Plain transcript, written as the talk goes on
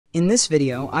In this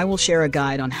video, I will share a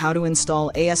guide on how to install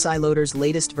ASI Loader's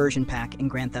latest version pack in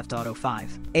Grand Theft Auto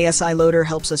V. ASI Loader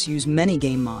helps us use many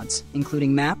game mods,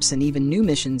 including maps and even new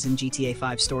missions in GTA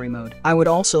V Story Mode. I would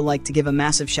also like to give a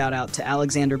massive shout out to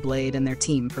Alexander Blade and their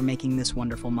team for making this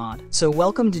wonderful mod. So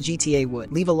welcome to GTA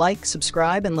Wood. Leave a like,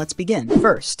 subscribe, and let's begin.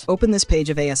 First, open this page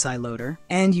of ASI Loader,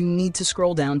 and you need to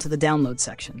scroll down to the download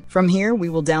section. From here, we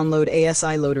will download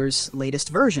ASI Loader's latest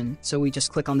version, so we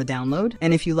just click on the download,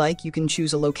 and if you like, you can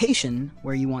choose a location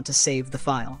where you want to save the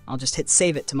file. I'll just hit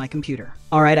save it to my computer.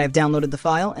 Alright, I've downloaded the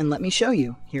file, and let me show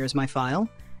you. Here's my file,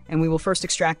 and we will first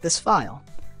extract this file.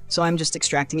 So I'm just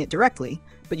extracting it directly,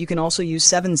 but you can also use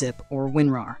 7-zip or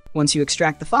WinRAR. Once you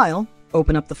extract the file,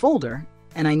 open up the folder,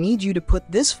 and I need you to put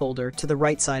this folder to the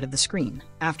right side of the screen.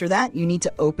 After that, you need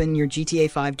to open your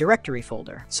GTA V directory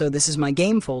folder. So this is my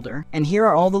game folder, and here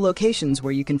are all the locations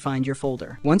where you can find your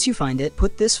folder. Once you find it,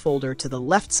 put this folder to the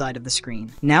left side of the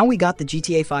screen. Now we got the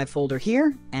GTA V folder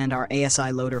here, and our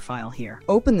ASI Loader file here.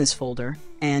 Open this folder,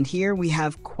 and here we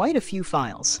have quite a few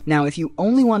files. Now, if you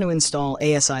only want to install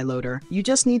ASI Loader, you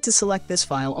just need to select this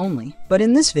file only. But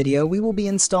in this video, we will be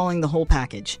installing the whole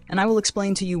package, and I will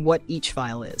explain to you what each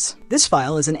file is. This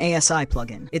file is an ASI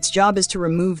plugin. Its job is to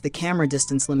remove the camera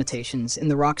distance limitations in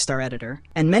the Rockstar editor,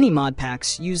 and many mod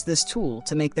packs use this tool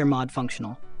to make their mod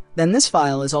functional. Then this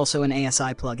file is also an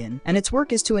ASI plugin, and its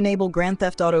work is to enable Grand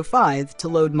Theft Auto V to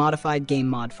load modified game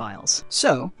mod files.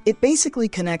 So, it basically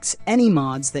connects any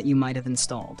mods that you might have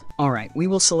installed. Alright, we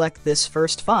will select this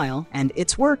first file, and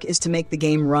its work is to make the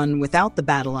game run without the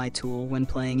BattlEye tool when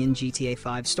playing in GTA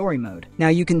V Story Mode. Now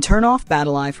you can turn off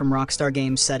BattlEye from Rockstar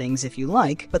Games settings if you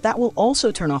like, but that will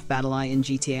also turn off BattlEye in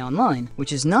GTA Online,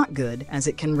 which is not good as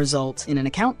it can result in an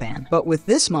account ban. But with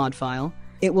this mod file,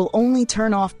 it will only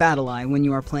turn off BattlEye when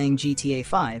you are playing GTA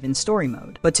V in Story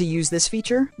Mode. But to use this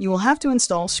feature, you will have to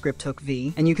install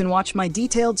ScriptHook-V, and you can watch my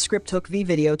detailed ScriptHook-V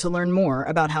video to learn more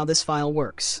about how this file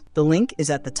works. The link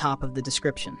is at the top of the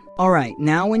description. Alright,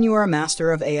 now when you are a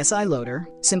master of ASI Loader,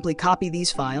 simply copy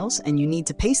these files, and you need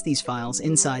to paste these files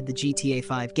inside the GTA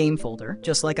V game folder,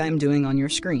 just like I'm doing on your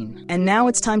screen. And now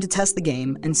it's time to test the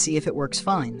game and see if it works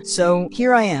fine. So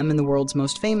here I am in the world's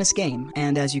most famous game,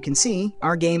 and as you can see,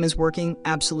 our game is working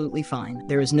absolutely fine.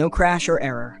 There is no crash or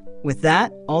error. With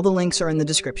that, all the links are in the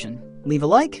description. Leave a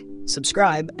like,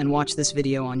 subscribe, and watch this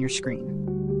video on your screen.